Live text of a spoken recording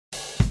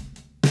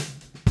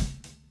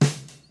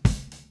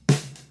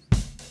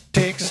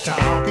Texas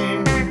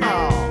Talking.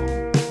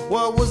 Oh,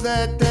 what was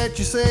that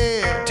you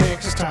said?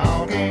 Texas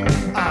Talking.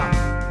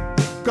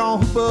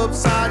 Gonna hoop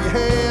upside your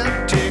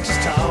head. Texas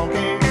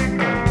Talking.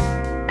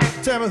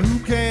 Tell me, who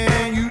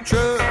can you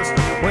trust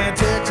when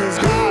Texas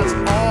got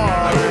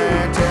all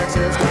and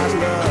Texas got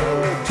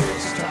love?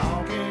 Texas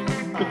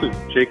Talking. This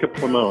is Jacob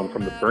Lamone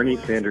from the Bernie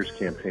Sanders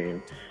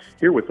campaign,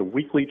 here with the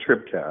weekly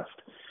Tribcast.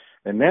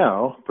 And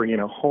now, bringing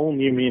a whole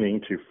new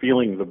meaning to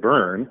feeling the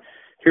burn,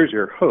 here's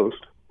your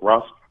host,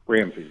 Ross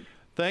Ramsey.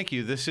 Thank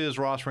you. This is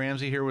Ross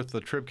Ramsey here with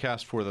the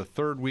Tribcast for the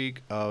third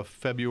week of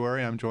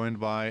February. I'm joined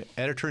by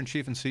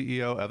Editor-in-Chief and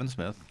CEO Evan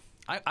Smith.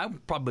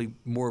 I'm probably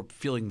more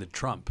feeling the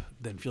Trump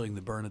than feeling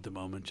the burn at the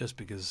moment, just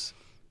because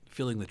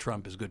feeling the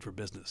Trump is good for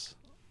business.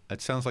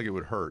 That sounds like it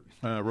would hurt.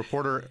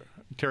 Reporter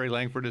Terry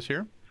Langford is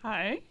here.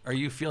 Hi. Are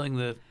you feeling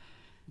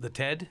the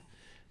Ted?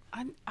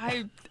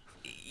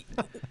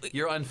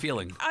 You're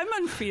unfeeling. I'm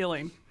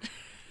unfeeling.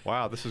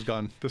 Wow, this is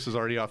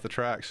already off the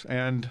tracks.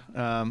 And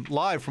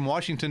live from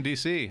Washington,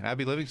 D.C.,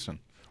 Abby Livingston,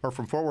 or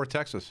from Fort Worth,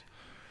 Texas.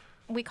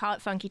 We call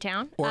it Funky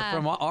Town.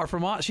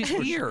 She's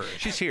here.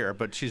 She's here,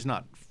 but she's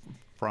not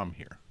from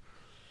here.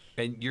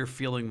 And you're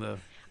feeling the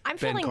I'm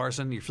Ben feeling-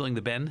 Carson? You're feeling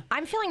the Ben?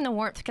 I'm feeling the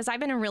warmth because I've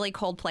been in really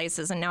cold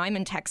places, and now I'm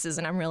in Texas,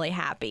 and I'm really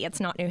happy. It's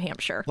not New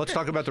Hampshire. Let's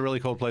talk about the really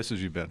cold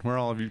places you've been. Where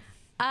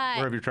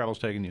have your travels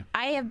taken you?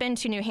 I have been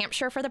to New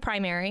Hampshire for the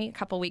primary a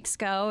couple weeks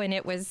ago, and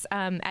it was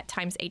at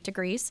times 8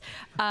 degrees.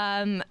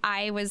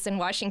 I was in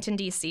Washington,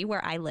 D.C.,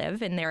 where I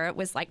live, and there it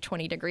was like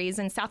 20 degrees.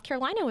 And South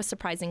Carolina was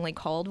surprisingly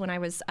cold when I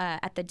was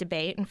at the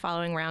debate and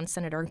following around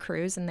Senator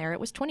Cruz, and there it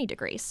was 20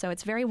 degrees. So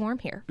it's very warm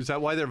here. Is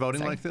that why they're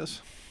voting like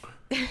this?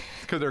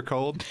 Because they're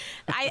cold.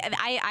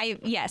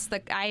 Yes.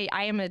 I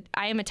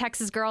am a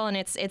Texas girl, and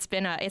it's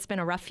been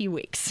a rough few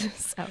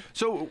weeks.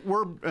 So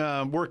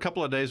we're a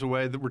couple of days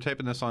away. We're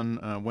taping this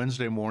on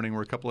Wednesday morning.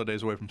 We're a couple of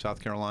days away from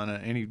South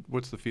Carolina.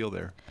 What's the feel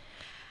there?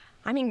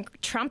 I mean,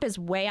 Trump is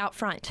way out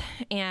front,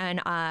 and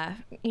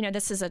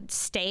this is a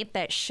state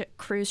that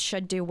Cruz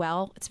should do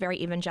well. It's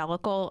very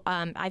evangelical.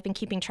 I've been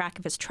keeping track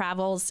of his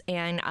travels,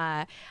 and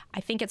I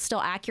think it's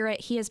still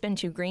accurate. He has been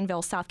to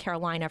Greenville, South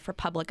Carolina, for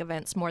public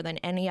events more than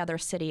any other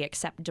city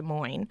except Des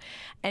Moines,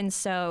 and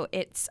so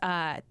that's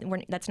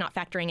not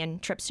factoring in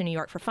trips to New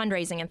York for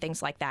fundraising and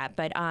things like that.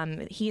 But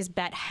he's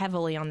bet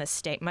heavily on this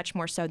state, much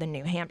more so than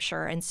New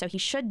Hampshire, and so he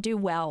should do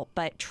well.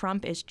 But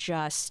Trump is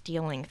just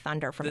stealing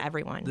thunder from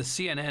everyone. The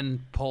CNN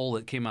poll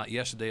that came out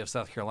yesterday of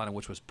South Carolina,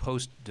 which was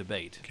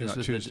post-debate. This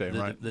was Tuesday,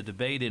 right? The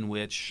debate in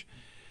which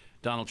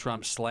Donald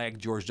Trump slagged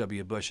George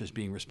W. Bush as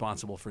being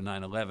responsible for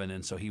 9/11,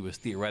 and so he was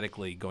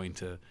theoretically going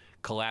to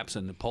collapse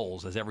in the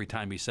polls, as every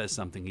time he says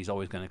something, he's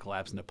always going to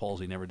collapse in the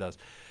polls. He never does.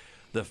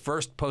 The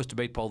first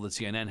post-debate poll that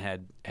CNN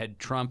had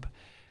Trump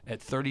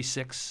at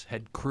 36,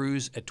 had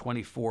Cruz at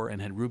 24,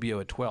 and had Rubio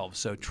at 12.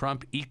 So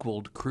Trump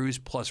equaled Cruz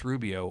plus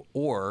Rubio,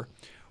 or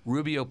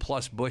Rubio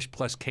plus Bush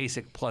plus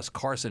Kasich plus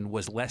Carson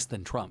was less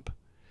than Trump.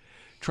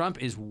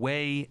 Trump is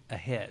way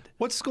ahead.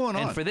 What's going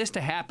on? And for this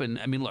to happen,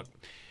 I mean, look,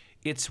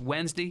 it's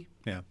Wednesday.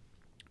 Yeah.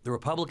 The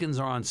Republicans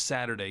are on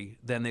Saturday.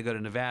 Then they go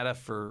to Nevada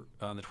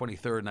on the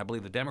 23rd, and I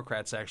believe the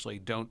Democrats actually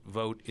don't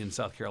vote in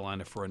South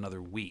Carolina for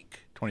another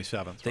week.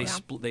 27th.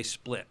 They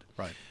split.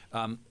 Right.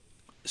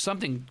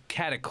 Something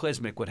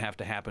cataclysmic would have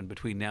to happen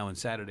between now and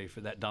Saturday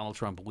for that Donald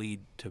Trump lead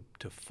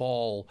to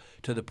fall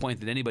to the point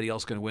that anybody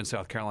else is going to win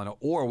South Carolina,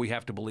 or we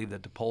have to believe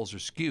that the polls are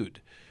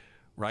skewed,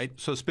 right?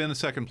 So spin the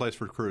second place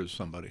for Cruz,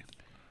 somebody.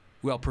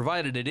 Well,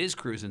 provided it is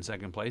Cruz in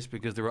second place,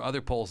 because there are other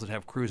polls that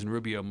have Cruz and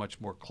Rubio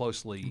much more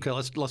closely. Okay,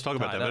 let's talk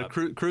about that.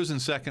 But Cruz in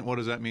second, what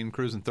does that mean?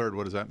 Cruz in third,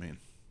 what does that mean?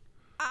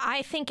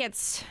 I think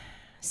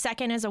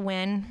second is a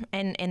win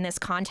in this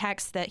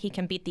context, that he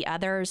can beat the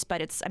others. But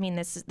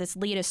this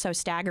lead is so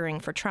staggering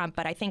for Trump.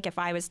 But I think if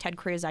I was Ted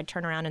Cruz, I'd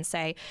turn around and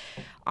say,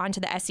 on to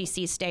the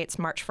SEC states,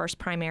 March 1st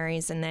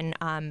primaries, and then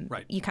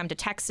you come to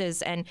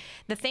Texas. And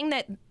the thing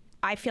that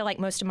I feel like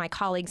most of my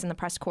colleagues in the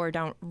press corps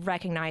don't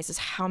recognize is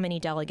how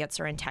many delegates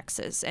are in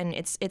Texas. And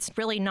it's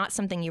really not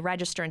something you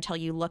register until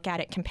you look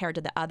at it compared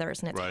to the others,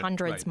 and it's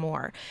hundreds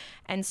more.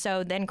 And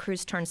so then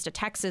Cruz turns to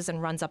Texas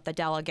and runs up the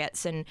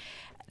delegates. And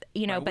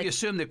but we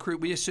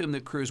assume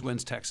that Cruz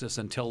wins Texas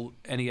until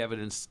any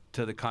evidence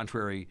to the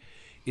contrary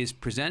is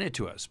presented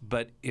to us.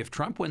 But if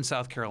Trump wins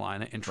South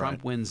Carolina and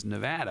Trump wins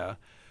Nevada,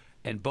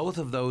 and both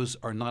of those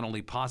are not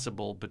only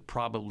possible but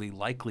probably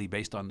likely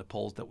based on the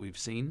polls that we've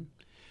seen,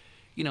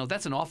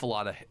 that's an awful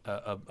lot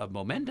of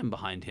momentum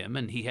behind him.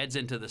 And he heads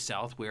into the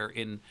South, where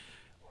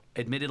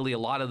admittedly, a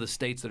lot of the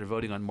states that are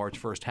voting on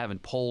March 1st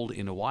haven't polled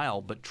in a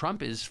while, but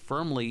Trump is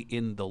firmly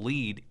in the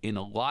lead in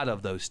a lot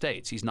of those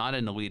states. He's not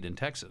in the lead in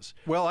Texas.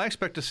 Well, I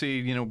expect to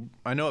see,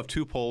 I know of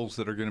two polls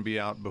that are going to be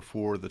out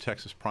before the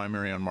Texas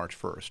primary on March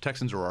 1st.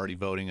 Texans are already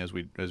voting as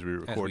we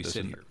record this.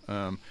 Sit here.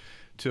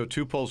 So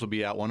two polls will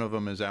be out. One of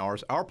them is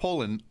ours. Our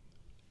poll in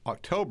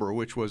October,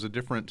 which was a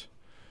different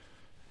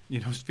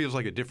it feels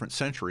like a different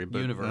century. But,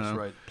 universe,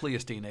 right?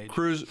 Pleistocene age.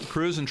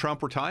 Cruz and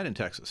Trump were tied in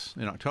Texas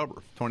in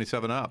October,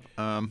 27 up.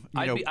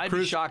 I'd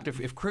be shocked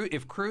if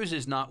Cruz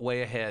is not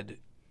way ahead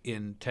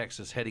in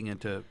Texas heading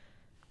into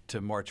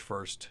to March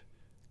 1st,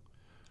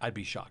 I'd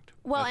be shocked.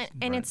 Well,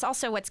 and it's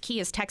also what's key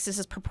is Texas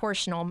is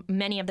proportional.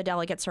 Many of the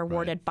delegates are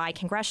awarded by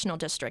congressional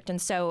district. And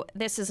so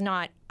this is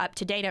not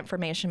up-to-date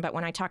information, but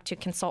when I talked to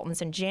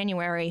consultants in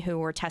January who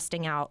were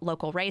testing out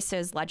local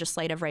races,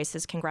 legislative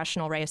races,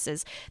 congressional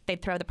races,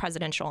 they'd throw the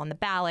presidential on the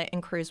ballot,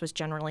 and Cruz was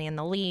generally in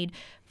the lead,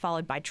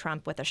 followed by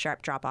Trump with a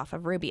sharp drop-off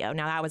of Rubio.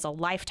 Now, that was a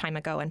lifetime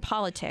ago in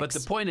politics. But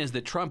the point is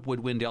that Trump would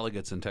win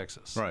delegates in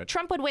Texas. Right.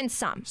 Trump would win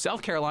some.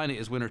 South Carolina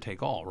is winner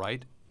take all,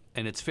 right?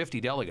 And it's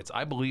 50 delegates.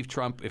 I believe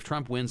Trump, if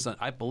Trump wins,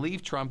 I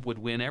believe Trump would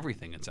win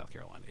everything in South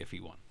Carolina if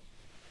he won.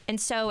 And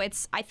so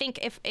I think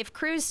if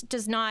Cruz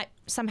does not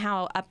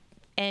somehow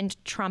upend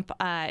Trump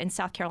in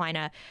South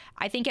Carolina,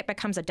 I think it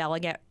becomes a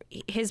delegate.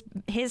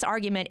 His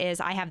argument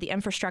is, I have the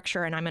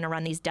infrastructure and I'm going to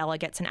run these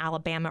delegates in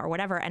Alabama or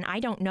whatever, and I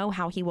don't know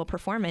how he will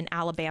perform in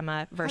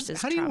Alabama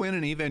versus How do you Trump. win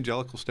an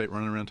evangelical state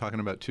running around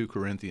talking about 2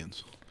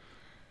 Corinthians?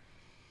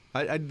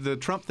 The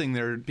Trump thing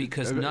there,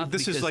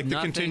 this is like the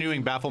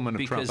continuing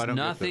bafflement of Trump. I don't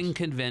Because nothing get this.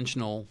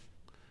 conventional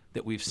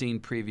that we've seen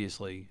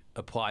previously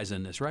applies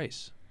in this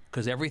race.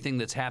 Because everything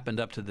that's happened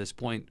up to this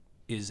point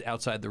is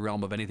outside the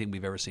realm of anything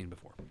we've ever seen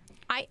before.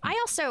 I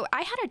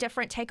had a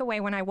different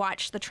takeaway when I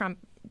watched the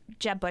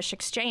Trump-Jeb Bush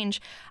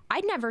exchange.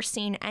 I'd never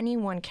seen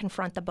anyone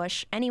confront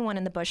anyone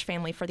in the Bush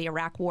family for the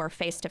Iraq War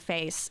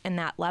face-to-face in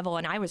that level,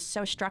 and I was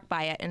so struck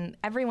by it. And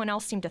everyone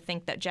else seemed to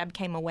think that Jeb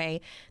came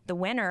away the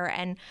winner.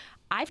 And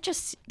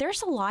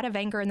there's a lot of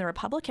anger in the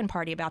Republican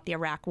Party about the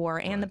Iraq War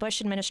and the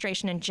Bush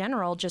administration in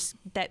general, just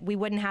that we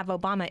wouldn't have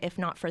Obama if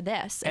not for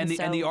this. And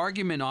the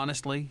argument,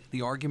 honestly,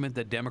 the argument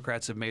that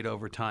Democrats have made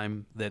over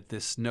time, that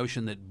this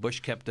notion that Bush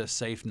kept us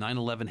safe,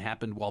 9/11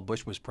 happened while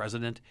Bush was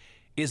president,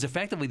 is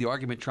effectively the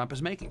argument Trump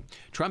is making.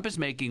 Trump is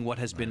making what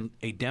has been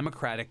a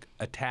Democratic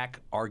attack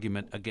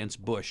argument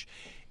against Bush.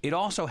 It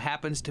also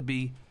happens to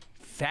be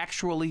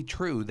factually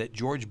true that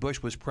George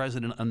Bush was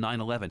president on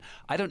 9/11.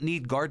 I don't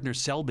need Gardner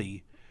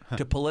Selby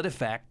to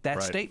PolitiFact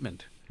that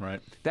statement.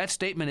 Right. That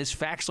statement is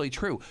factually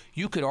true.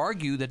 You could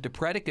argue that the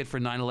predicate for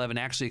 9/11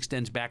 actually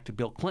extends back to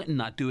Bill Clinton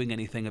not doing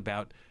anything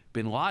about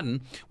bin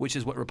Laden, which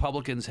is what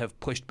Republicans have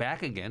pushed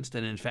back against.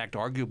 And in fact,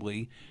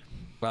 arguably,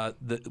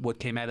 what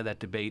came out of that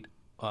debate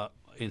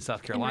in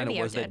South Carolina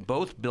was that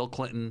both Bill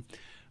Clinton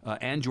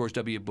and George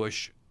W.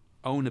 Bush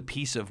own a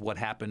piece of what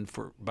happened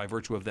by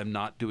virtue of them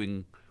not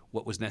doing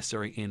what was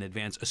necessary in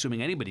advance,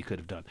 assuming anybody could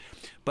have done.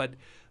 But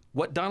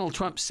what Donald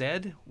Trump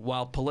said,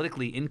 while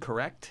politically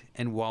incorrect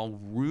and while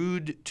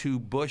rude to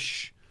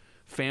Bush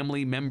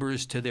family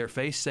members to their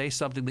face, say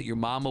something that your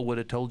mama would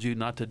have told you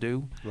not to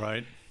do.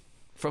 Right.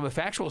 From a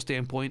factual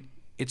standpoint,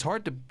 it's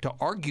hard to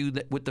argue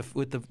that with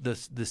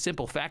the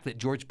simple fact that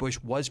George Bush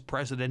was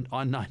president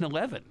on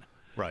 9/11.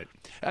 Right.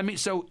 I mean,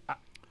 so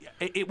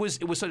it was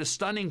sort of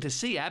stunning to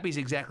see. Abby's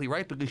exactly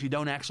right, because you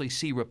don't actually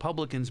see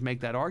Republicans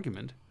make that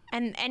argument.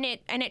 And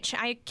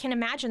I can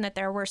imagine that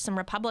there were some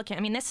Republican.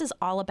 I mean, this is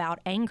all about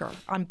anger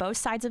on both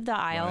sides of the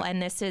aisle,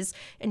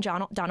 and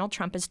Donald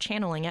Trump is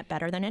channeling it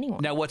better than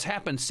anyone. Now, what's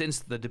happened since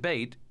the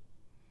debate,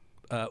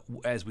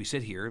 as we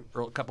sit here,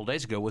 a couple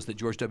days ago, was that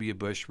George W.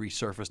 Bush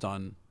resurfaced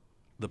on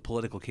the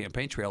political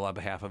campaign trail on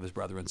behalf of his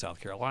brother in South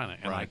Carolina,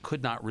 and I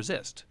could not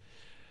resist.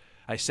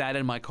 I sat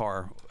in my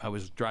car. I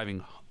was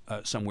driving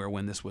somewhere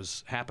when this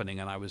was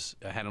happening, and I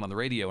had it on the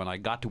radio, and I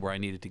got to where I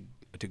needed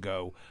to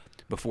go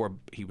before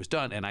he was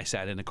done, and I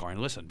sat in the car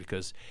and listened,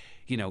 because,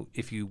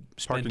 if you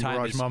spend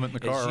time as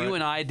you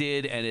and I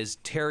did, and as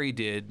Terry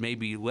did,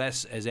 maybe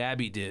less as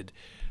Abby did,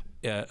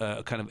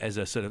 kind of as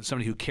a sort of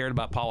somebody who cared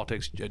about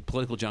politics, a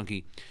political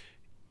junkie,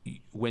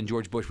 when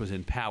George Bush was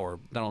in power,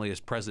 not only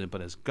as president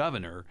but as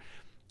governor,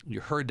 you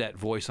heard that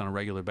voice on a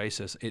regular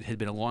basis. It had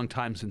been a long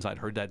time since I'd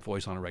heard that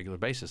voice on a regular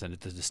basis, and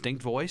it's a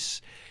distinct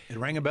voice. It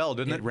rang a bell,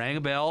 didn't it? It rang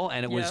a bell,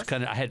 and it was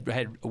kind of, I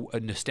had a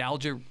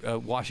nostalgia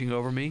washing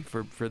over me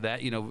for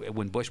that.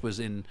 When Bush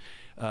was in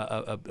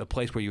a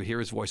place where you hear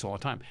his voice all the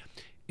time.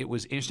 It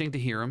was interesting to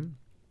hear him.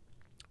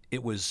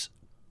 It was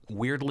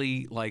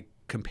weirdly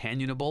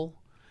companionable,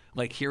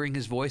 like hearing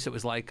his voice. It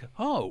was like,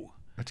 oh.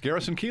 It's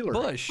Garrison Keillor.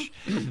 Bush.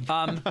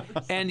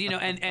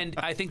 And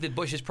I think that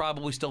Bush is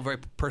probably still very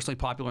personally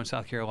popular in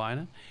South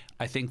Carolina.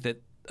 I think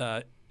that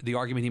the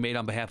argument he made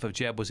on behalf of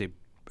Jeb was a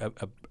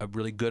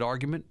really good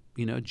argument.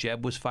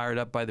 Jeb was fired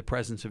up by the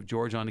presence of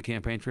George on the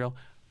campaign trail.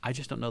 I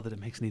just don't know that it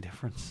makes any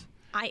difference.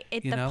 I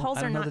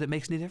don't know that it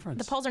makes any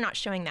difference. The polls are not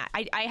showing that.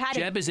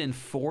 Jeb is in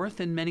 4th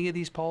in many of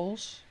these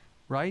polls.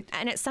 Right.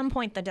 And at some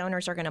point, the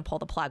donors are going to pull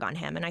the plug on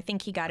him. And I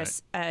think he got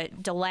a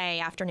delay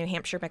after New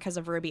Hampshire because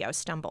of Rubio's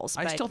stumbles.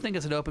 I still think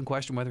it's an open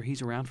question whether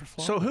he's around for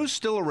Florida. So who's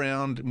still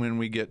around when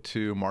we get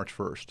to March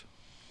 1st?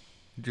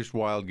 Just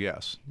wild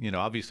guess.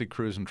 Obviously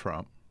Cruz and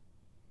Trump.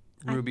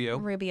 Rubio.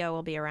 Rubio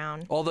will be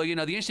around. Although, the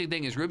interesting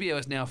thing is Rubio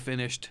has now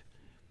finished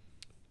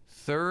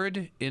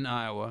 3rd in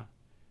Iowa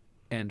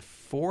and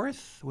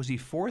 4th. Was he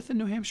 4th in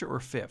New Hampshire or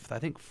 5th? I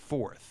think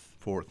 4th.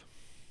 4th.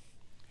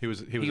 He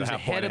was a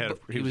half point ahead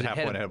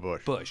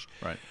of Bush.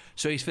 Right.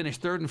 So he's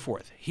finished 3rd and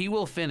 4th. He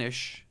will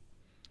finish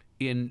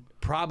in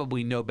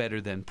probably no better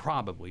than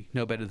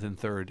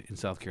 3rd in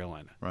South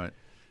Carolina. Right.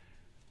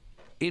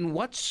 In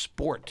what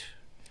sport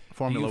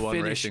Formula do you One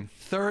finish racing.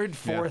 third,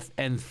 fourth,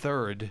 and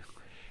third,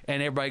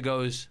 and everybody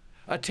goes,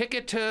 a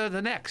ticket to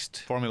the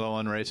next? Formula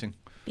One racing.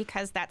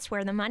 Because that's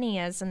where the money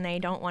is, and they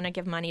don't want to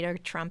give money to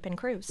Trump and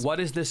Cruz. What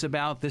is this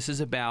about? This is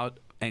about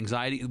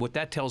anxiety. What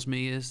that tells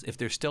me is if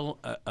there's still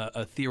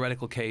a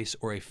theoretical case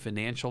or a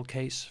financial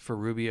case for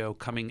Rubio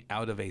coming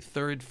out of a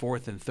third,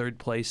 fourth, and third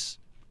place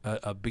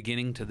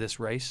beginning to this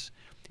race,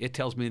 it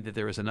tells me that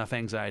there is enough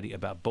anxiety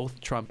about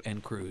both Trump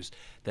and Cruz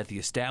that the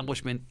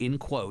establishment, in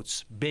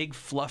quotes, big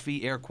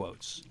fluffy air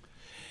quotes,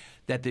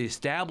 that the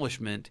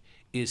establishment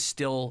is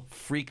still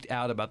freaked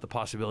out about the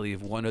possibility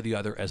of one or the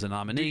other as a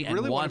nominee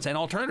and wants an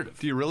alternative.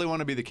 Do you really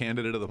want to be the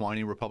candidate of the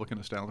whiny Republican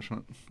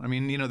establishment? I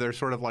mean, they're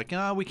sort of like,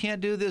 we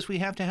can't do this. We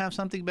have to have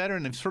something better.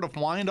 And they've sort of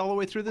whined all the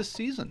way through this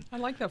season. I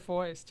like that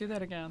voice. Do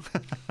that again.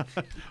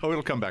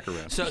 It'll come back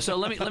around. So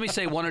let me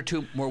say one or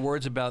two more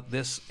words about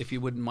this, if you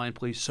wouldn't mind,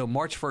 please. So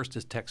March 1st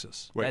is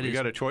Texas. Wait, you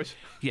got a choice?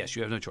 Yes,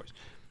 you have no choice.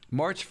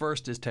 March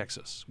 1st is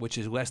Texas, which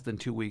is less than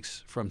 2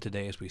 weeks from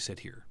today as we sit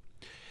here.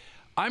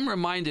 I'm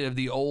reminded of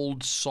the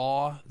old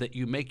saw that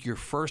you make your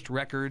first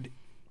record.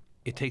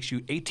 It takes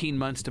you 18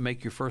 months to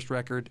make your first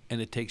record, and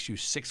it takes you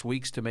 6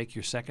 weeks to make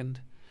your second.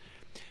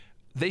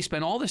 They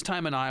spent all this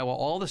time in Iowa,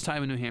 all this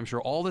time in New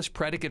Hampshire, all this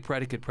predicate.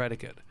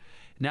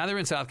 Now they're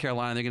in South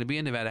Carolina. They're going to be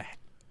in Nevada.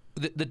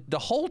 The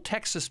whole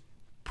Texas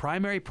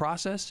primary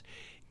process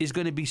is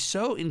going to be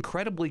so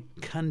incredibly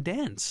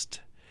condensed.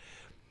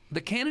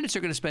 The candidates are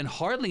going to spend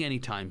hardly any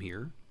time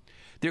here.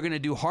 They're going to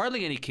do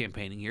hardly any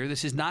campaigning here.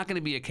 This is not going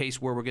to be a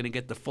case where we're going to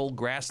get the full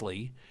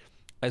Grassley,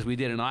 as we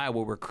did in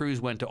Iowa, where Cruz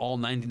went to all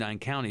 99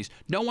 counties.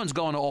 No one's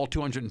going to all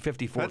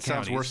 254 counties. That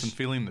sounds worse than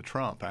feeling the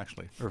Trump,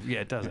 actually. Yeah,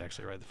 it does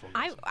actually, right? The full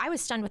I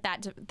was stunned with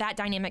that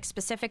dynamic,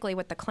 specifically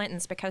with the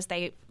Clintons, because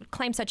they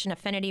claim such an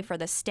affinity for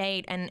the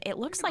state, and it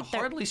looks like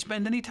they're hardly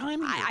spend any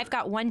time here. I've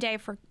got one day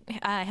for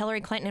Hillary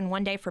Clinton and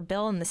one day for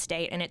Bill in the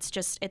state, and it's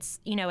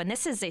and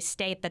this is a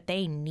state that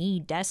they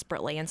need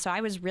desperately. And so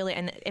I was really,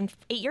 and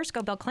 8 years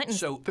ago, Bill Clinton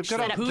set up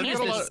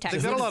Kansas,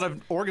 Texas. They've got a lot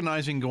of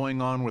organizing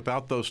going on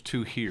without those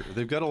two here.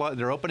 They've got a lot.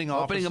 They're opening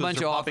offices, a bunch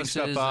they're of popping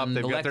offices, stuff up. and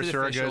They've got their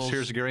surrogates. officials.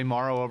 Here's Gary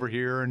Morrow over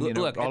here, and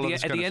Look, all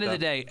at of the end stuff. of the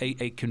day,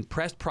 a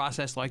compressed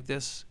process like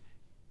this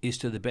is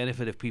to the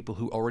benefit of people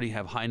who already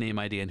have high name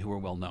ID and who are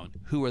well known.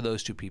 Who are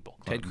those two people?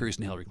 Ted Cruz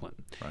and Hillary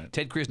Clinton. Right.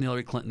 Ted Cruz and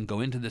Hillary Clinton go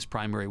into this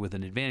primary with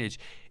an advantage,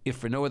 if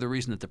for no other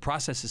reason that the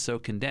process is so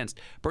condensed.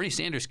 Bernie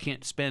Sanders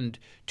can't spend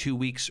 2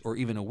 weeks or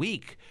even a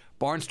week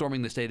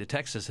barnstorming the state of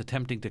Texas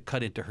attempting to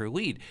cut into her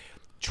lead.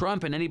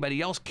 Trump and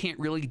anybody else can't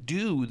really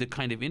do the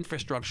kind of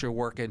infrastructure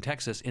work in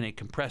Texas in a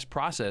compressed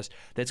process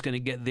that's going to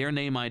get their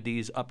name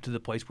IDs up to the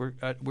place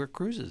where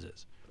Cruz's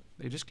is.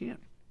 They just can't.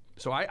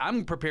 So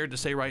I'm prepared to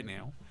say right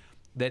now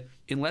that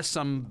unless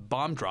some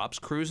bomb drops,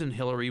 Cruz and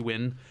Hillary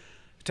win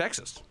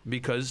Texas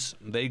because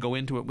they go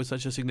into it with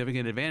such a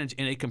significant advantage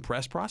in a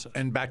compressed process.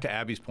 And back to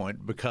Abby's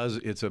point, because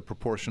it's a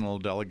proportional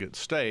delegate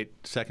state,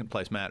 second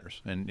place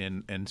matters, and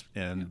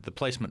the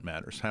placement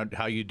matters.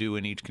 How you do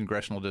in each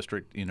congressional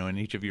district, in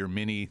each of your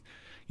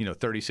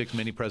 36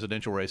 mini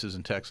presidential races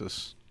in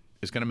Texas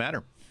is going to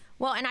matter.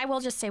 Well, and I will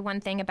just say one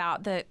thing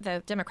about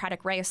the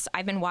Democratic race.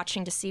 I've been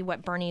watching to see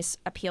what Bernie's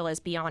appeal is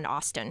beyond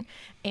Austin.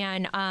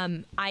 And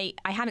I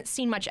haven't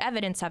seen much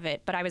evidence of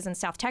it, but I was in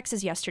South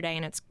Texas yesterday,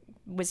 and it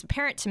was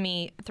apparent to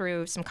me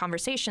through some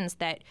conversations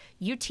that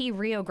UT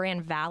Rio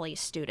Grande Valley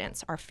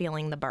students are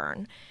feeling the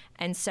burn.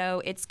 And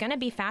so it's going to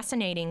be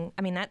fascinating.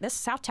 I mean, this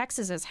South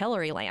Texas is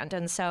Hillary land.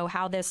 And so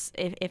how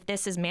if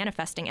this is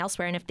manifesting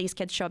elsewhere and if these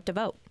kids show up to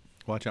vote.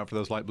 Watch out for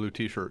those light blue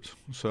T-shirts.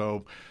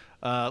 So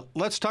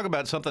let's talk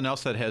about something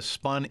else that has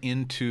spun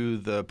into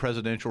the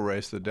presidential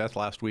race, the death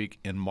last week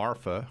in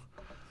Marfa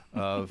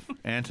of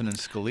Antonin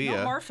Scalia.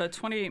 No, Marfa,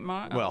 28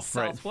 miles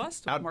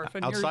southwest of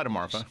Marfa. Outside of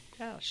Marfa.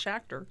 Yeah,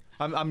 Schachter.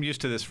 I'm used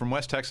to this. From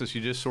West Texas,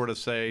 you just sort of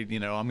say,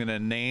 I'm going to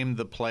name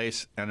the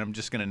place, and I'm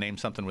just going to name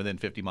something within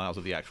 50 miles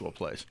of the actual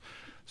place.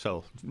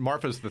 So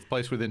Marfa's the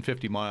place within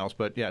 50 miles,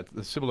 but yeah,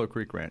 the Cibolo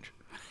Creek Ranch.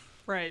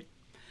 Right.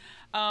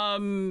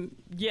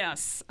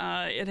 Yes,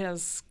 it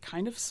has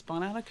kind of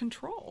spun out of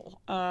control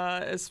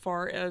as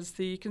far as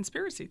the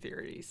conspiracy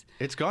theories.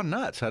 It's gone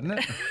nuts, hasn't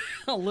it?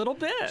 A little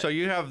bit. So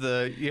you have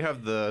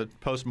the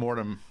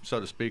post-mortem, so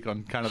to speak,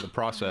 on kind of the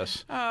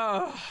process.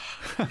 Oh.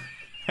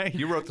 Hey,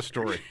 you wrote the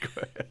story. Go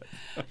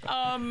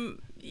ahead.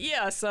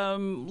 Yes, a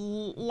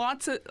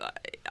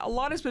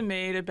lot has been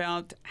made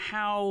about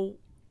how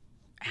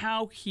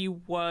he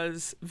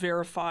was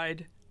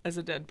verified as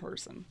a dead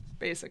person,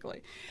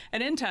 basically.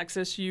 And in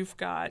Texas, you've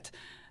got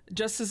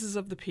justices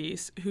of the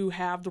peace who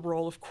have the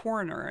role of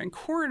coroner. And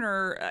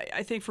coroner,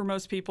 I think for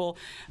most people,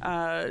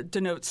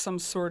 denotes some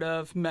sort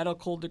of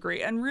medical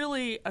degree. And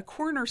really, a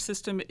coroner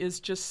system is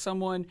just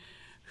someone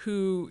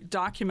who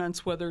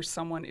documents whether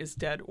someone is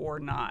dead or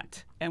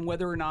not and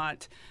whether or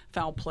not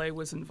foul play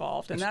was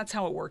involved. And that's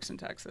how it works in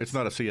Texas. It's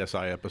not a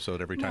CSI episode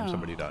every time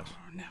somebody dies.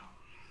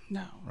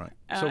 No. Right.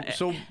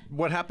 So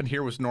what happened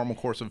here was normal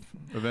course of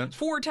events?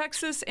 For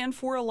Texas and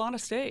for a lot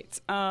of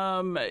states.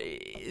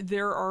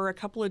 There are a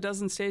couple of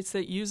dozen states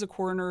that use a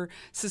coroner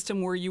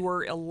system where you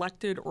are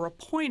elected or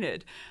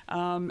appointed.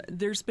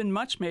 There's been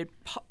much made.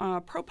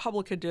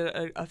 ProPublica did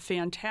a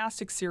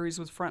fantastic series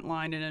with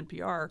Frontline and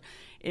NPR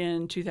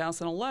in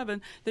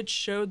 2011 that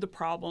showed the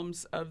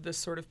problems of this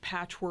sort of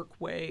patchwork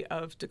way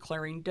of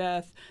declaring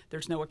death.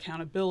 There's no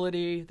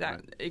accountability,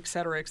 et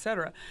cetera, et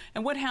cetera.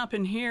 And what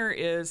happened here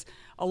is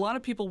a lot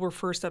of people were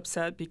first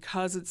upset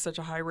because it's such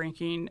a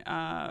high-ranking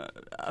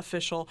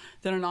official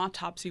that an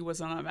autopsy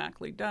was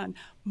automatically done.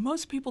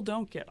 Most people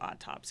don't get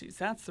autopsies.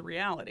 That's the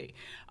reality.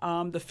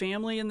 The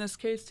family in this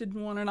case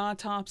didn't want an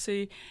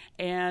autopsy,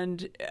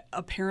 and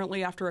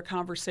apparently after a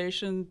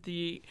conversation,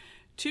 the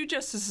two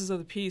justices of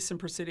the peace in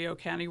Presidio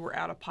County were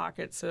out of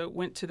pocket, so it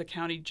went to the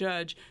county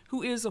judge,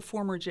 who is a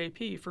former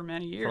JP for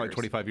many years. For like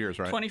 25 years,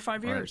 right?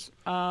 25 years.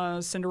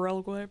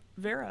 Cinderella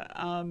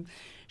Guevara.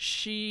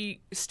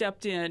 She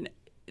stepped in.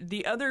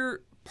 The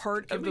other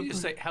part Can of we the...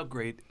 just say, how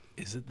great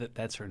is it that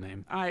that's her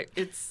name?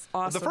 It's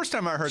awesome. The first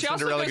time I heard She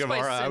also Cinderella goes by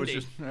Guevara, I was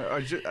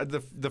Cindy.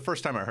 the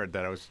first time I heard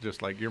that, I was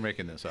just like, you're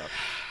making this up.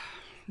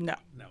 No.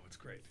 No, it's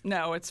great.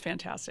 No, it's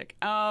fantastic.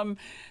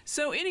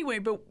 So anyway,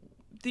 but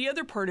the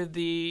other part of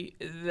the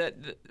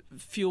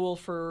fuel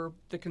for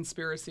the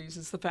conspiracies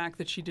is the fact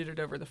that she did it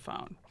over the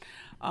phone.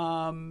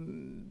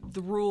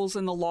 The rules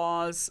and the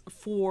laws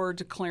for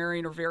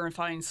declaring or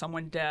verifying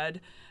someone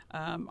dead,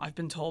 I've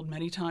been told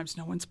many times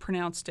no one's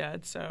pronounced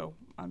dead, so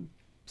I'm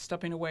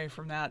stepping away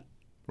from that.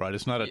 Right.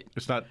 It's not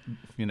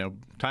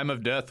time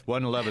of death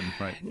 111.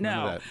 Right. None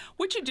of No. that.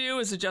 What you do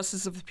as a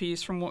justice of the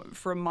peace,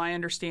 from my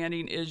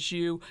understanding, is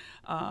you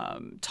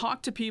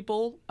talk to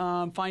people,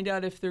 find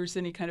out if there's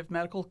any kind of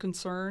medical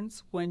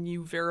concerns when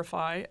you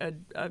verify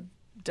a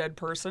dead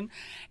person,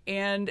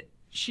 and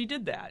she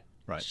did that.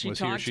 Right. She Was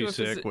he or talked she to a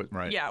sick?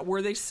 Right. Yeah.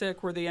 Were they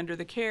sick? Were they under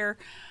the care?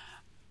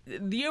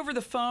 The over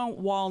the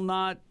phone, while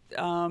not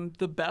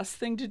the best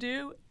thing to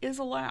do, is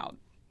allowed.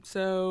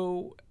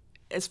 So,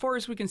 as far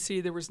as we can see,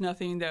 there was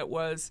nothing that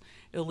was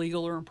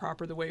illegal or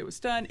improper the way it was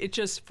done. It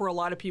just, for a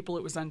lot of people,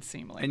 it was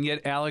unseemly. And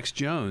yet Alex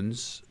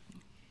Jones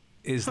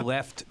is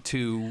left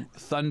to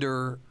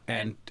thunder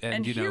and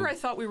here I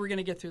thought we were going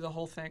to get through the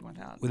whole thing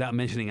without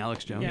mentioning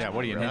Alex Jones. Yeah,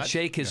 what are you, and nuts?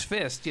 shake his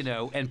fist,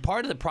 And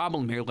part of the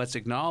problem here, let's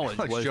acknowledge,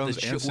 Alex was Jones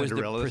the and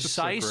Cinderella. This is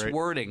so precise great.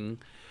 wording.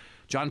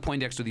 John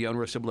Poindexter, the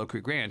owner of Cibolo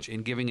Creek Ranch,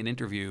 in giving an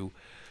interview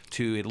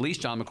to at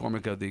least John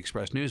McCormick of the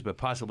Express News, but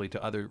possibly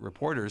to other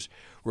reporters,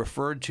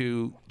 referred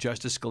to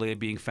Justice Scalia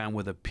being found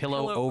with a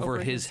pillow over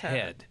his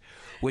head,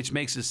 which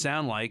makes it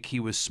sound like he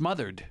was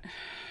smothered.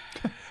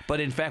 But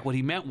in fact, what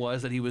he meant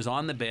was that he was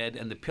on the bed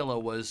and the pillow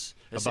was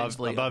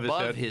essentially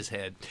above his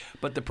head.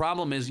 But the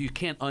problem is you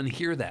can't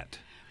unhear that.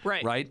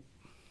 Right. Right?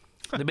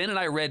 The minute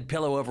I read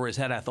pillow over his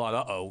head, I thought,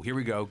 uh-oh, here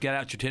we go. Get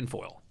out your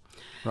tinfoil.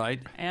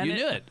 Right? And you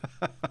knew it.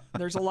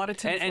 There's a lot of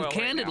tinfoil. And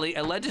candidly,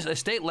 a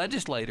state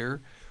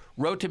legislator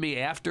wrote to me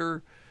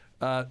after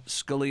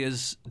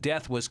Scalia's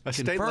death was A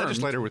confirmed. state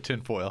legislator with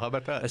tinfoil. How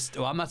about that?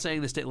 Well, I'm not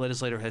saying the state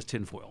legislator has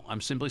tinfoil.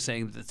 I'm simply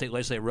saying that the state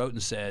legislator wrote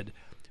and said,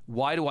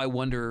 why do I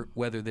wonder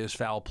whether there's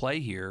foul play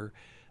here?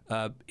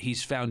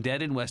 He's found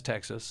dead in West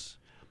Texas,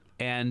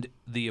 and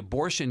the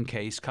abortion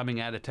case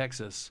coming out of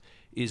Texas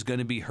is going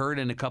to be heard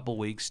in a couple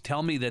weeks.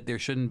 Tell me that there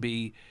shouldn't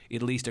be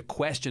at least a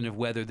question of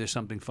whether there's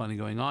something funny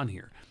going on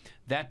here.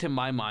 That, to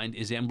my mind,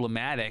 is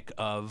emblematic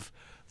of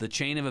the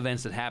chain of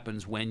events that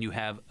happens when you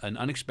have an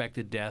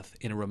unexpected death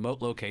in a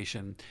remote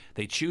location.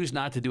 They choose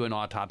not to do an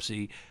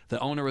autopsy. The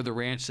owner of the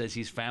ranch says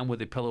he's found with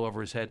a pillow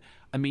over his head.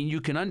 I mean, you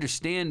can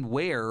understand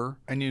where.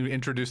 And you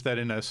introduced that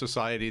in a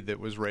society that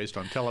was raised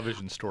on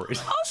television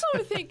stories. Also,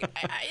 I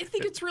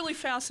think it's really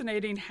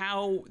fascinating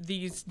how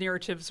these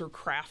narratives are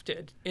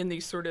crafted in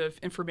these sort of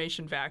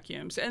information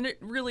vacuums. And it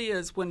really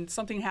is, when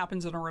something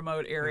happens in a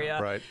remote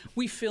area, Right.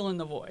 we fill in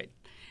the void.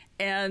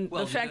 And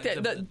Well, the fact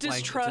that the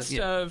distrust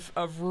yeah. of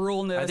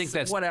ruralness, I think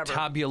that's whatever.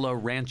 tabula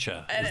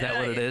rancha. Is that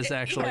what it is,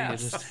 actually?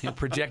 Yes. You're just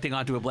projecting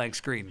onto a blank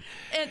screen.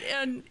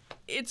 And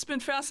it's been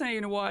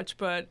fascinating to watch,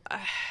 but,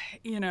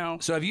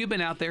 So have you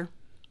been out there?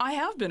 I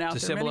have been out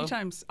To there many Cibolo?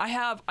 times.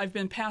 I've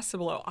been past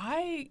Cibolo.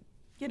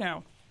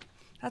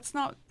 That's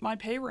not my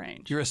pay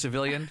range. You're a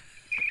civilian?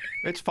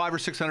 It's $500 or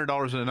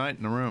 $600 a night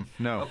in a room.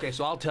 No. Okay,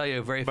 so I'll tell you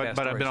a very fast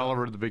But I've story. been all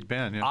over the Big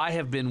Bend. Yeah. I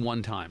have been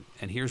one time,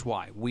 and here's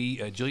why.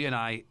 Julia and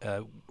I,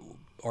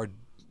 our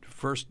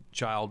first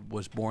child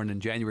was born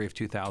in January of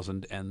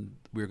 2000, and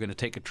we were going to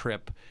take a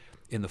trip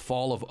in the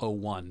fall of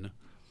 2001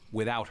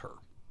 without her.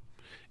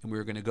 And we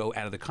were going to go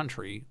out of the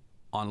country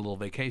on a little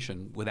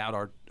vacation without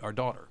our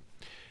daughter.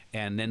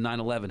 And then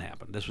 9/11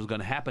 happened. This was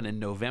going to happen in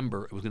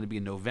November. It was going to be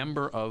in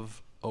November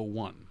of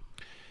 2001.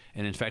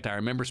 And in fact, I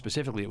remember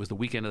specifically it was the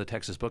weekend of the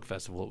Texas Book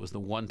Festival. It was the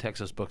one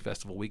Texas Book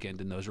Festival weekend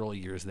in those early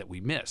years that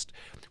we missed.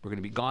 We're going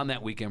to be gone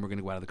that weekend. We're going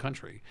to go out of the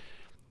country.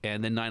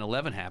 And then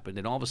 9/11 happened,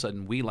 and all of a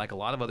sudden we, like a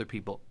lot of other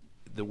people,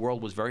 the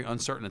world was very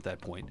uncertain at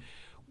that point,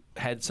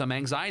 had some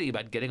anxiety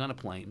about getting on a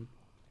plane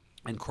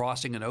and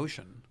crossing an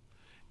ocean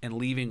and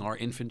leaving our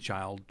infant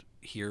child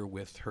here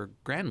with her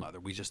grandmother.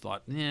 We just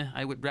thought,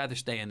 I would rather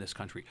stay in this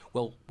country.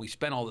 Well, we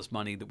spent all this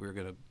money that we were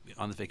going to,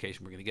 on this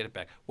vacation, we're going to get it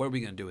back. What are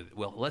we going to do with it?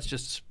 Well, let's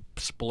just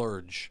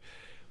splurge.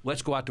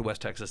 Let's go out to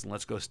West Texas and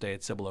let's go stay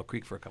at Cibolo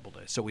Creek for a couple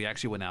days. So we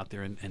actually went out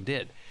there and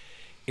did.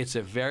 It's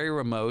a very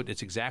remote,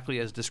 it's exactly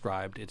as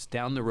described. It's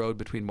down the road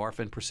between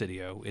Marfa and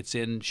Presidio. It's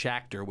in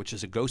Schachter, which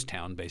is a ghost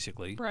town,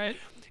 basically. Right.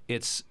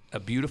 It's a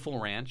beautiful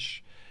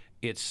ranch.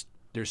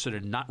 There's sort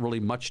of not really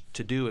much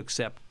to do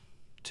except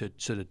to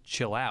sort of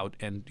chill out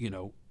and,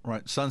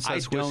 Right.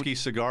 Sunsets, whiskey,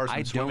 cigars,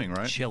 and swimming, I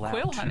don't right? chill out.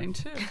 Quail hunting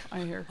too, I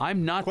hear.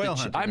 I'm not Quail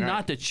hunting, I'm right.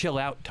 not the chill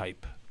out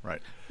type.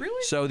 Right.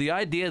 Really? So the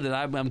idea that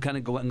I'm kind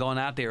of going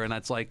out there and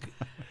it's like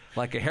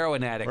a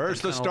heroin addict.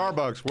 Where's the I'm kinda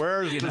Starbucks?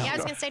 Where's the Yeah, I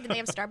was going to say, do they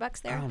have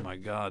Starbucks there? Oh my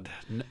God,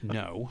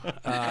 no.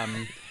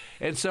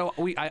 And so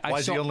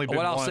Why's he only been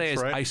what I'll once, say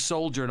is right? I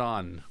soldiered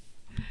on.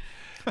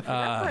 For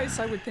that price,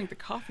 I would think the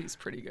coffee's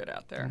pretty good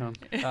out there.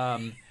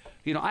 I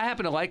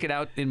happen to like it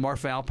out in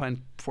Marfa,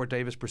 Alpine, Fort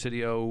Davis,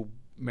 Presidio,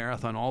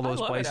 Marathon, all those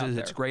love it out places.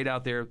 there. It's great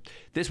out there.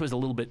 This was a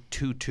little bit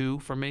too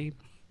for me,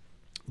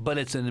 but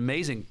it's an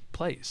amazing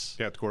place.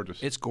 Yeah, it's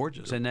gorgeous. It's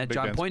gorgeous. And that Big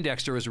John Ben's.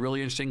 Poindexter is a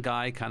really interesting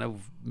guy, kind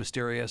of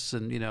mysterious.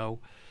 And,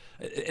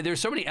 there's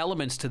so many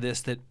elements to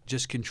this that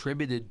just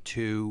contributed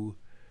to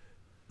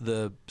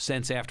the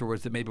sense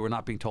afterwards that maybe we're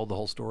not being told the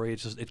whole story.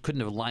 It's just it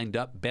couldn't have lined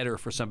up better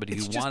for somebody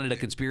who wanted a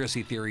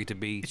conspiracy theory to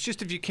be. It's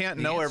just if you can't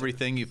know answer.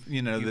 everything,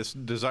 this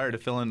desire to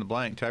fill in the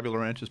blank, Tabula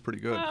Ranch is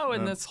pretty good. Oh,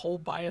 and this whole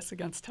bias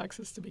against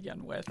Texas to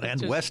begin with. It And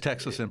just- West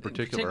Texas in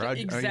particular. I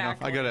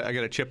Exactly. got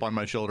a chip on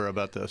my shoulder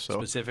about this. So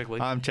Specifically?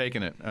 I'm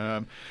taking it.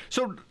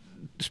 So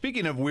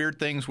speaking of weird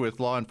things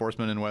with law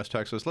enforcement in West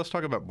Texas, let's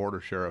talk about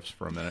border sheriffs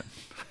for a minute.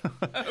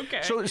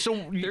 Okay. So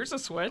There's a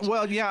switch.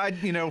 Well, yeah,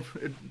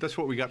 that's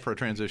what we got for a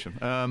transition.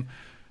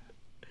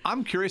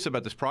 I'm curious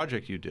about this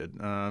project you did,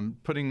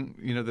 putting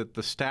that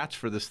the stats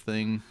for this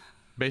thing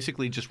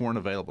basically just weren't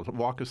available.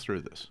 Walk us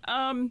through this.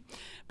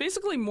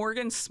 Basically,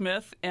 Morgan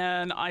Smith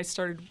and I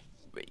started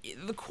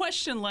the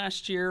question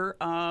last year,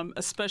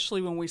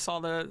 especially when we saw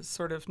the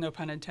sort of, no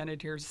pun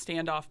intended here,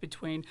 standoff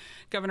between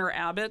Governor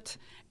Abbott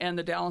and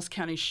the Dallas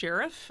County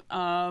Sheriff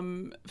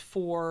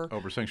for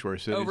Over sanctuary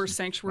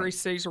cities.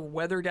 Cities, or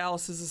whether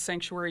Dallas is a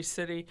sanctuary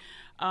city,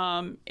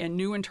 and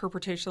new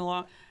interpretation of the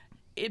law.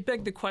 It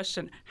begged the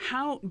question: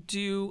 how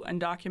do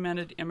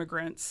undocumented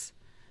immigrants?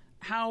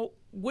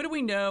 What do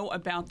we know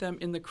about them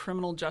in the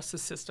criminal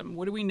justice system?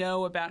 What do we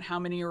know about how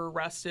many are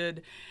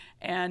arrested,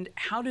 and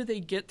how do they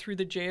get through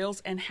the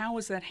jails? And how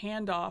is that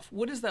handoff?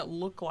 What does that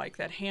look like?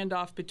 That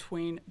handoff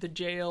between the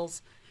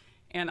jails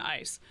and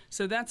ICE.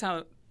 So that's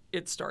how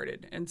it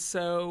started. And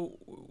so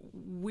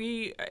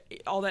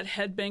all that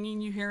head banging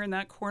you hear in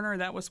that corner,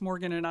 that was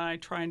Morgan and I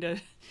trying to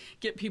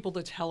get people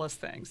to tell us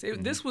things.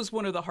 This was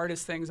one of the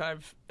hardest things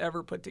I've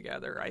ever put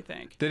together, I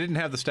think. They didn't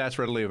have the stats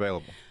readily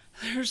available.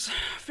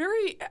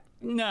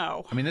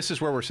 No. I mean, this is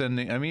where we're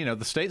sending.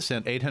 The state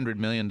sent $800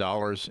 million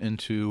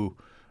into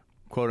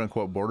quote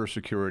unquote border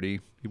security,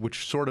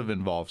 which sort of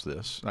involves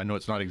this. I know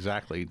it's not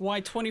exactly.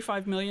 Why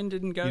 $25 million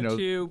didn't go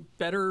to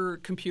better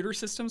computer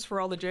systems for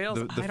all the jails?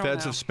 The I don't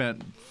feds know. have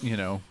spent,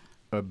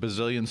 a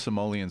bazillion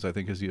simoleons, I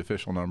think is the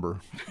official number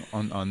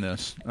on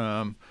this.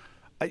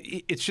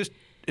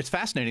 It's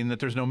fascinating that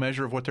there's no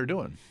measure of what they're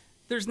doing.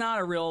 There's not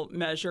a real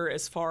measure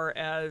as far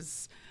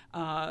as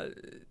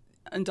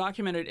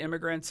undocumented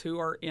immigrants who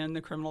are in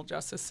the criminal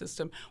justice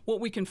system. What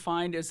we can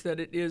find is that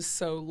it is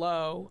so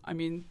low. I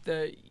mean,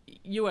 the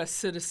U.S.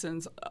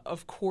 citizens,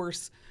 of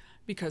course,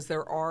 because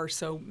there are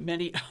so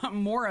many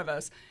more of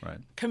us, Right.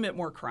 commit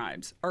more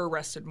crimes, are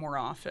arrested more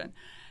often.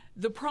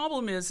 The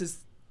problem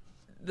is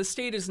the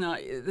state is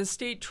not. The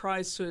state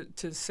tries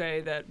to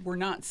say that we're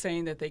not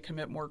saying that they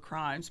commit more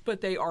crimes,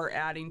 but they are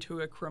adding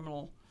to a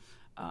criminal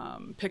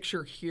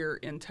picture here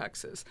in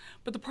Texas.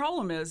 But the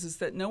problem is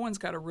that no one's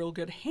got a real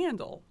good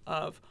handle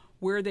of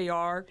where they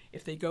are,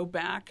 if they go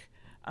back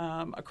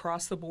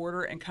across the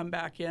border and come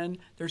back in.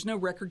 There's no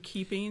record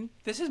keeping.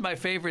 This is my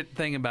favorite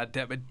thing about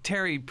that. But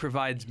Terry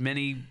provides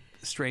many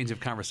strains of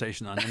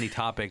conversation on any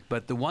topic,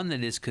 but the one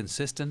that is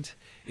consistent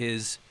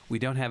is we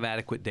don't have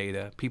adequate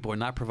data. People are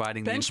not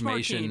providing the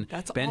information.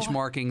 That's all.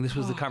 Benchmarking. This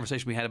was the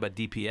conversation we had about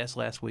DPS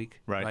last week.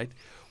 Right.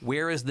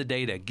 Where is the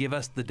data? Give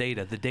us the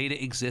data. The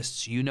data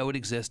exists. You know it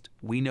exists.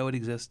 We know it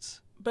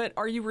exists. But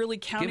are you really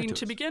counting to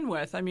to us. begin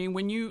with? I mean,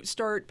 when you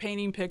start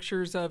painting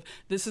pictures of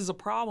this is a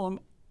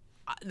problem,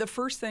 the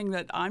first thing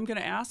that I'm going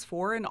to ask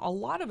for, and a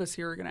lot of us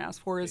here are going to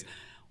ask for, is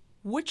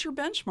what's your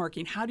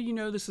benchmarking? How do you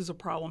know this is a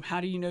problem? How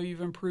do you know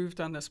you've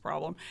improved on this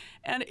problem?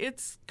 And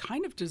it's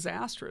kind of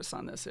disastrous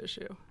on this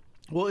issue.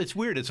 Well, it's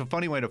weird. It's a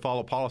funny way to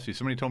follow policy.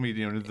 Somebody told me,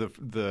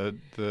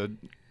 the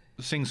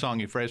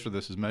sing-songy phrase for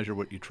this is measure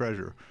what you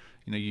treasure.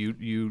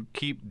 You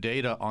keep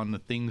data on the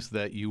things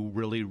that you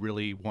really,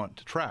 really want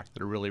to track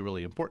that are really,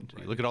 really important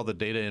to you. Look at all the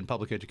data in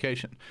public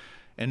education.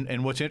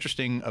 And what's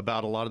interesting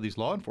about a lot of these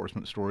law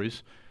enforcement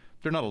stories,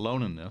 they're not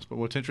alone in this, but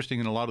what's interesting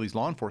in a lot of these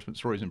law enforcement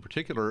stories in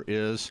particular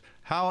is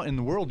how in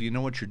the world do you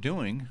know what you're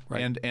doing?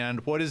 Right.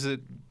 And what is it,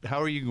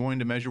 how are you going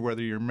to measure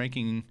whether you're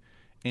making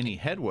any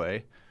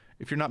headway?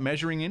 if you're not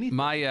measuring anything?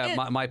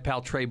 My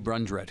pal Trey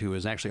Brundrett, who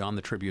is actually on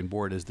the Tribune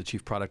board, is the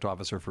chief product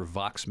officer for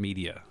Vox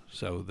Media.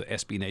 So the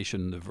SB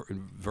Nation, the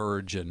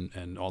Verge,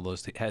 and all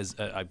those has.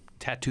 I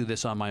tattoo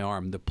this on my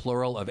arm. The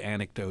plural of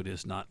anecdote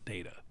is not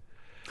data.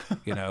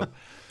 You know,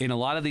 in a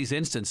lot of these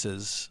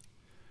instances,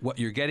 what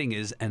you're getting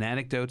is an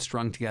anecdote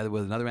strung together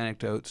with another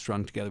anecdote,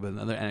 strung together with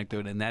another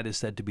anecdote, and that is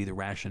said to be the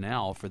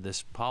rationale for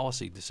this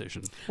policy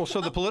decision. Well, so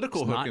the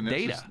political hook not in this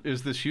data.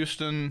 is this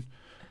Houston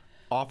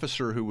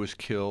officer who was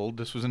killed.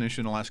 This was an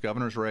issue in the last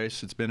governor's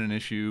race. It's been an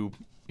issue.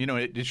 You know,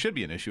 it should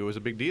be an issue. It was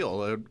a big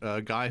deal.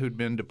 A guy who'd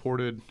been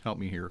deported, help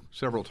me here,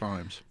 several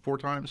times. 4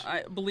 times?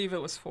 I believe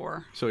it was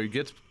 4. So he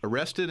gets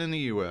arrested in the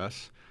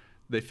U.S.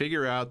 They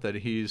figure out that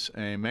he's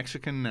a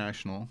Mexican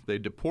national. They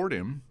deport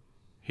him.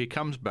 He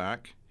comes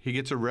back. He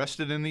gets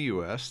arrested in the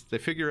U.S. They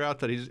figure out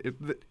that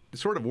it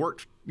sort of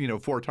worked,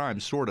 4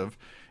 times, sort of,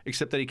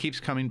 except that he keeps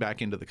coming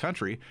back into the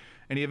country.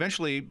 And he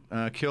eventually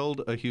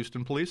killed a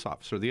Houston police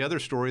officer. The other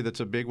story that's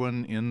a big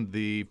one in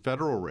the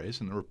federal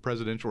race, in the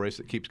presidential race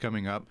that keeps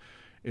coming up,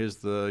 is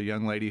the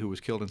young lady who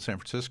was killed in San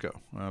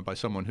Francisco by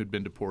someone who'd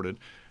been deported.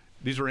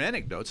 These are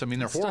anecdotes. I mean,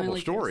 they're horrible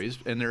stories,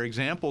 and they're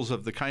examples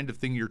of the kind of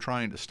thing you're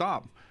trying to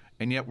stop,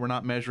 and yet we're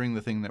not measuring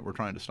the thing that we're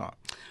trying to stop.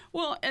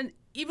 Well, and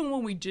even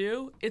when we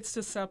do, it's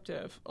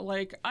deceptive.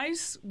 Like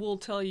ICE will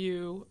tell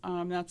you,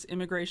 that's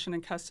Immigration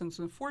and Customs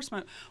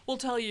Enforcement, will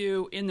tell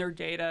you in their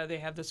data, they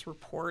have this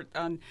report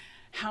on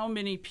how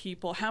many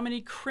people, how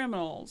many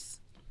criminals,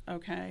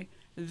 okay,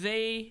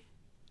 they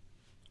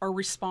are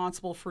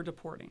responsible for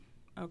deporting,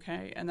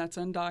 okay? And that's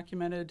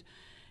undocumented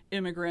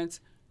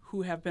immigrants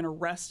who have been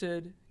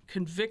arrested,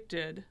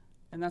 convicted,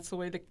 and that's the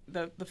way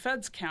the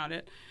feds count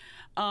it.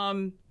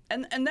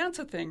 And that's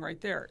a thing right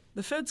there.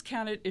 The feds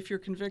count it if you're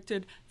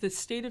convicted. The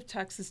state of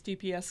Texas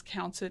DPS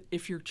counts it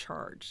if you're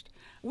charged.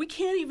 We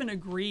can't even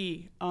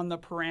agree on the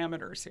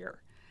parameters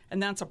here,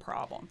 and that's a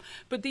problem.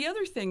 But the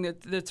other thing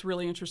that's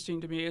really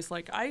interesting to me is,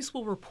 like, ICE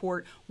will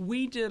report,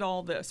 we did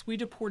all this. We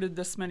deported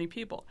this many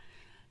people.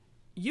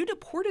 You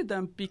deported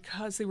them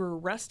because they were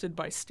arrested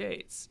by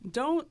states.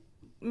 Don't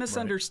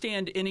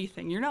misunderstand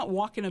anything. You're not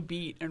walking a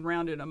beat and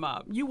rounding them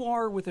up. You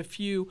are with a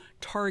few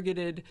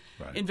targeted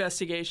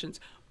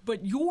investigations.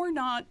 But you're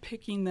not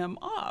picking them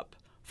up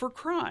for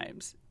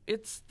crimes.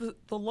 It's the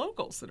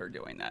locals that are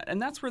doing that,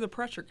 and that's where the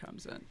pressure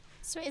comes in.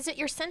 So is it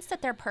your sense that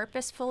they're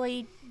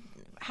purposefully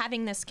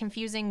having this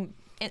confusing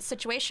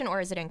situation, or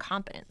is it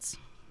incompetence?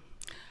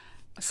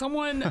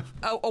 Someone,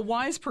 a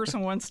wise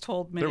person once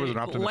told me, There was an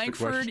optimistic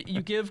Langford, question.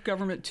 you give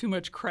government too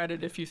much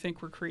credit if you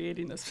think we're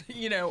creating this,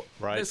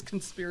 this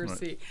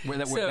conspiracy.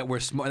 That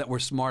we're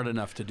smart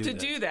enough to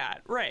do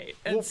that. Right.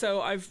 And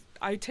so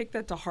I take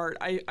that to heart.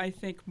 I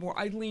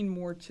lean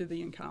more to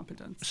the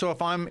incompetence. So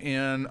if I'm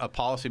in a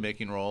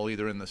policymaking role,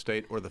 either in the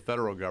state or the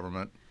federal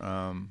government,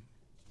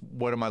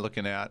 what am I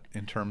looking at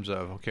in terms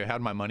of, okay, how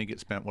did my money get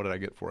spent? What did I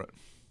get for it?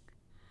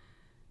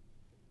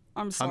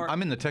 I'm sorry.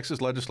 I'm in the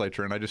Texas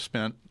legislature, and I just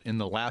spent, in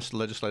the last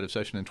legislative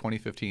session in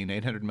 2015,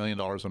 $800 million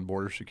on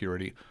border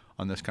security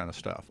on this kind of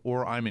stuff.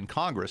 Or I'm in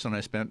Congress, and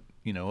I spent,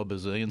 a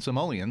bazillion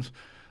simoleons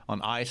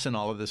on ICE and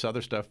all of this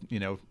other stuff,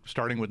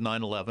 starting with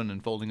 9/11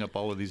 and folding up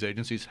all of these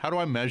agencies. How do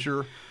I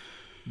measure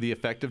the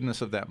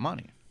effectiveness of that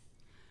money?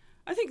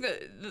 I think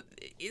that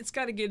it's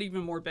got to get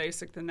even more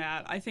basic than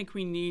that. I think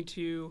we need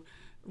to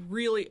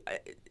really,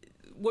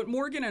 what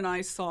Morgan and I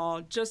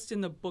saw just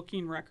in the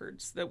booking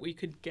records that we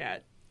could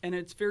get, and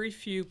it's very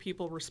few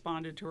people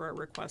responded to our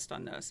request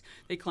on this.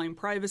 They claim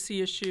privacy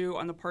issue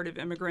on the part of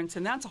immigrants,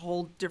 and that's a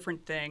whole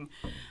different thing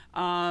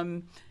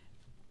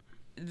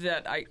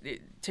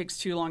it takes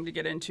too long to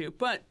get into.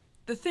 But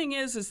the thing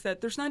is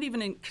that there's not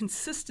even a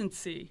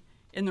consistency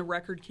in the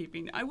record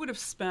keeping. I would have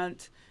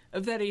spent,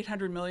 of that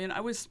 $800 million,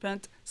 I would have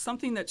spent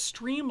something that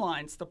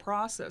streamlines the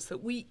process,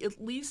 that we at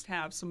least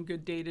have some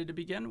good data to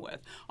begin with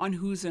on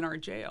who's in our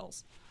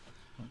jails.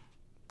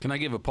 Can I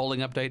give a polling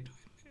update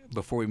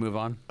before we move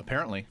on?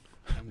 Apparently.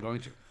 I'm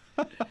going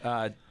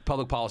to.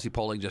 Public policy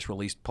polling just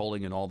released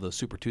polling in all the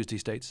Super Tuesday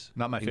states.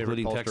 Not my favorite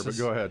including pollster, Texas.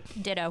 but go ahead.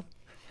 Ditto.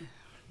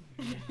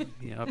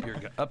 Yeah,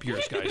 up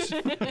yours, guys.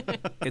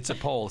 It's a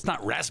poll. It's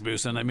not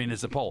Rasmussen. I mean,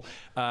 it's a poll.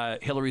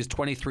 Hillary's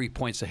 23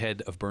 points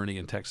ahead of Bernie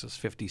in Texas,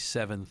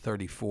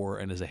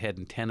 57-34, and is ahead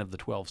in 10 of the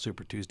 12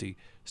 Super Tuesday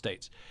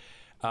states.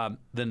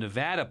 The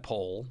Nevada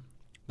poll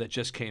that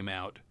just came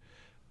out,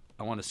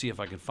 I want to see if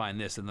I can find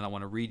this, and then I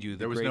want to read you.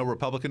 There was no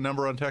Republican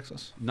number on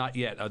Texas? Not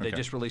yet. They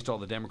just released all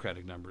the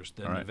Democratic numbers.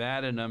 The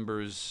Nevada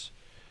numbers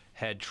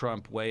had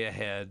Trump way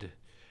ahead.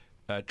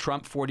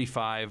 Trump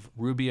 45,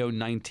 Rubio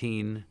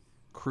 19,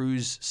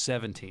 Cruz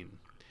 17,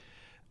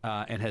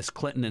 and has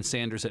Clinton and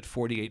Sanders at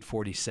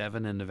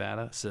 48-47 in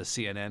Nevada, says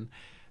CNN.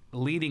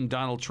 Leading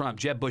Donald Trump,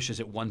 Jeb Bush is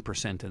at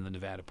 1% in the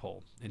Nevada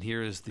poll. And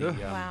here is the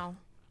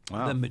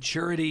the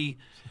maturity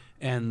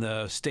and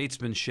the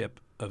statesmanship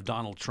of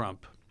Donald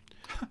Trump,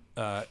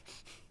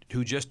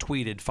 who just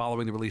tweeted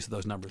following the release of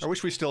those numbers. I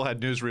wish we still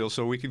had newsreels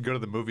so we could go to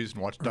the movies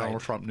and watch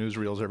Donald Trump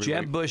newsreels every week.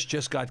 Jeb Bush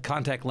just got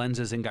contact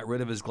lenses and got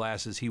rid of his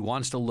glasses. He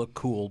wants to look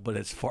cool, but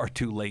it's far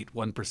too late,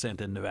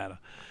 1% in Nevada.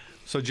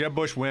 So Jeb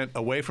Bush went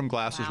away from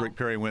glasses. Wow. Rick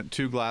Perry went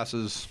 2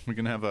 glasses. We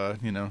can have a,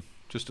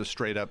 just a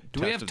straight up.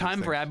 Do we have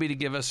time for Abby to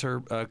give us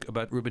her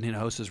about Ruben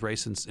Hinojos's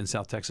race in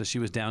South Texas? She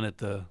was down at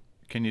the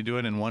Can you do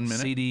it in 1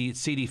 minute?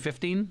 CD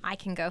 15. I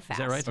can go fast.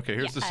 Is that right? Okay,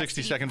 here's the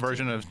 60-second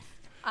version of.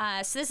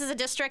 So this is a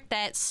district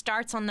that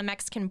starts on the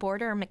Mexican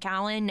border,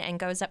 McAllen, and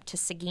goes up to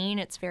Seguin.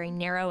 It's very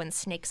narrow and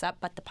snakes up,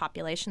 but the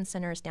population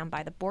center is down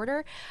by the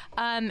border.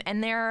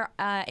 And there,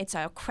 it's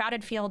a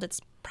crowded field.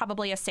 It's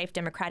probably a safe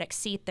Democratic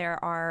seat.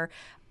 There are,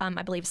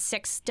 I believe,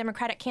 6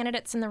 Democratic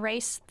candidates in the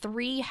race.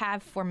 3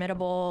 have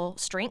formidable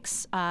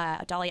strengths.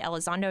 Dalia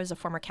Elizondo is a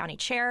former county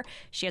chair.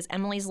 She has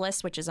Emily's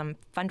List, which is a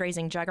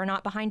fundraising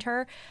juggernaut behind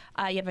her.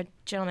 You have a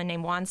gentleman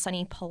named Juan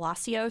Sonny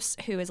Palacios,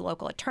 who is a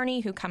local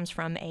attorney who comes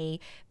from a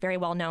very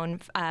well-known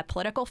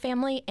political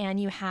family.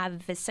 And you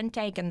have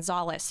Vicente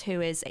Gonzalez,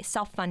 who is a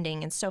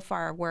self-funding, and so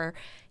far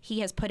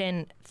he has put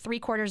in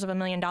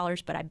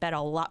 $750,000, but I bet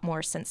a lot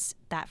more since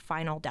that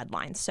final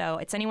deadline. So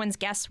it's anyone's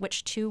guess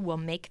which 2 will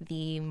make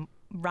the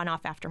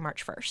runoff after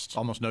March 1st.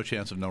 Almost no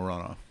chance of no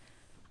runoff.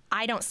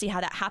 I don't see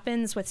how that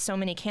happens with so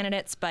many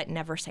candidates, but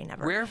never say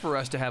never. Rare for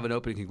us to have an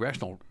open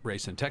congressional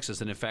race in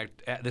Texas. And in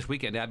fact, this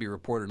weekend, Abby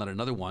reported on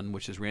another one,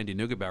 which is Randy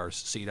Neugebauer's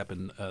seat up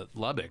in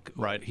Lubbock.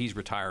 Right. He's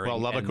retiring. Well,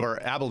 Lubbock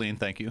or Abilene,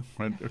 thank you.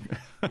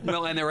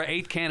 Well, and there are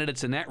 8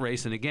 candidates in that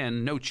race. And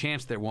again, no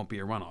chance there won't be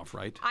a runoff,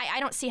 right? I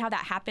don't see how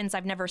that happens.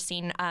 I've never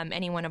seen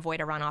anyone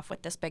avoid a runoff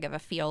with this big of a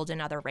field in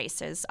other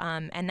races.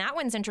 And that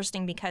one's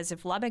interesting because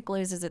if Lubbock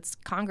loses its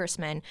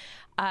congressman,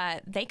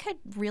 they could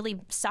really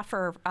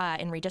suffer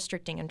in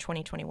redistricting in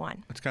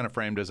 2021. It's kind of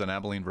framed as an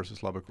Abilene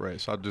versus Lubbock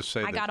race. I'll just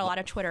say I got a lot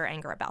of Twitter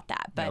anger about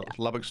that, but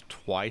Lubbock's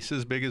twice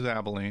as big as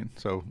Abilene,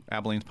 so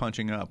Abilene's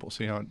punching up. We'll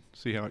see how it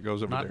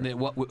goes over there. It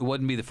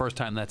wouldn't be the first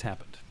time that's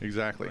happened.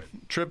 Exactly.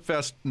 Right.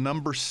 TribFest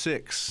number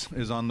 6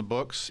 is on the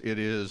books. It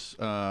is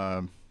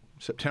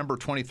September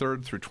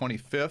 23rd through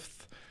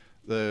 25th.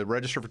 The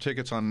register for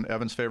tickets on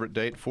Evan's favorite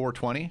date,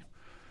 4/20.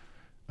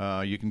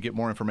 You can get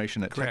more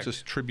information at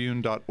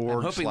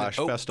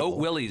texastribune.org/festival. Oat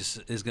Willie's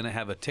is going to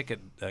have a ticket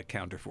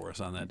counter for us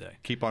on that day.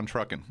 Keep on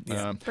trucking.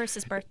 Yeah.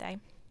 Bruce's birthday,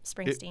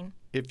 Springsteen.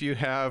 If you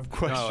have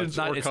questions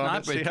or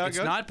comments, see how it goes?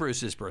 It's not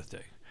Bruce's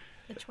birthday.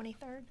 The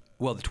 23rd?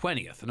 Well, the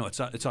 20th. No, it's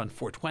on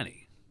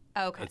 4/20.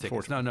 Oh, okay.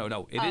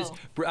 No. It is.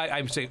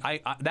 I'm saying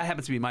that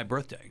happens to be my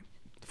birthday,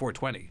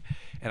 4/20.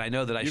 And I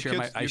know that I share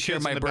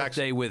my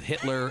birthday with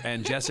Hitler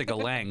and Jessica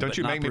Lange. Don't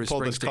you make me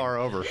pull this car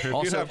over. If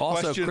you have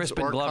questions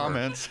Crispin or Glover.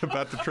 comments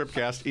about the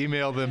TribCast,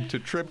 email them to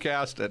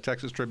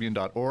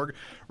tribcast@texastribune.org.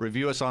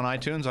 Review us on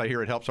iTunes. I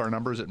hear it helps our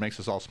numbers. It makes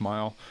us all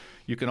smile.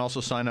 You can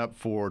also sign up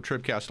for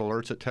TribCast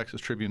alerts at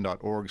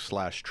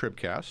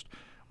texastribune.org/tribcast.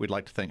 We'd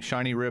like to thank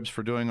Shiny Ribs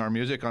for doing our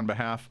music on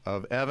behalf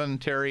of Evan,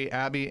 Terry,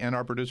 Abby, and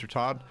our producer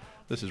Todd.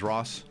 This is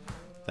Ross.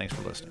 Thanks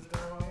for listening.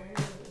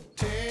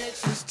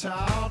 Texas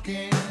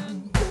talking.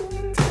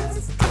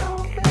 Texas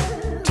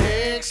talking.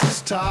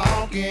 Texas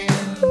talking.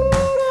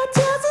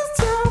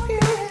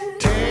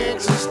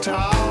 Texas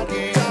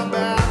talking. Talk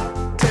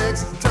about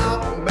Texas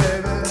talking,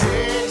 baby.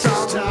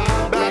 Texas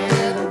talking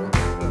about that.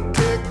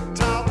 Texas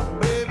talking,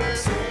 baby.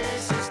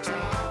 Texas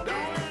talking.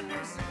 Don't let me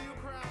see you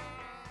cry.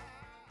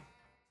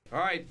 All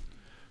right.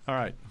 All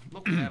right.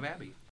 Look, we have Abby.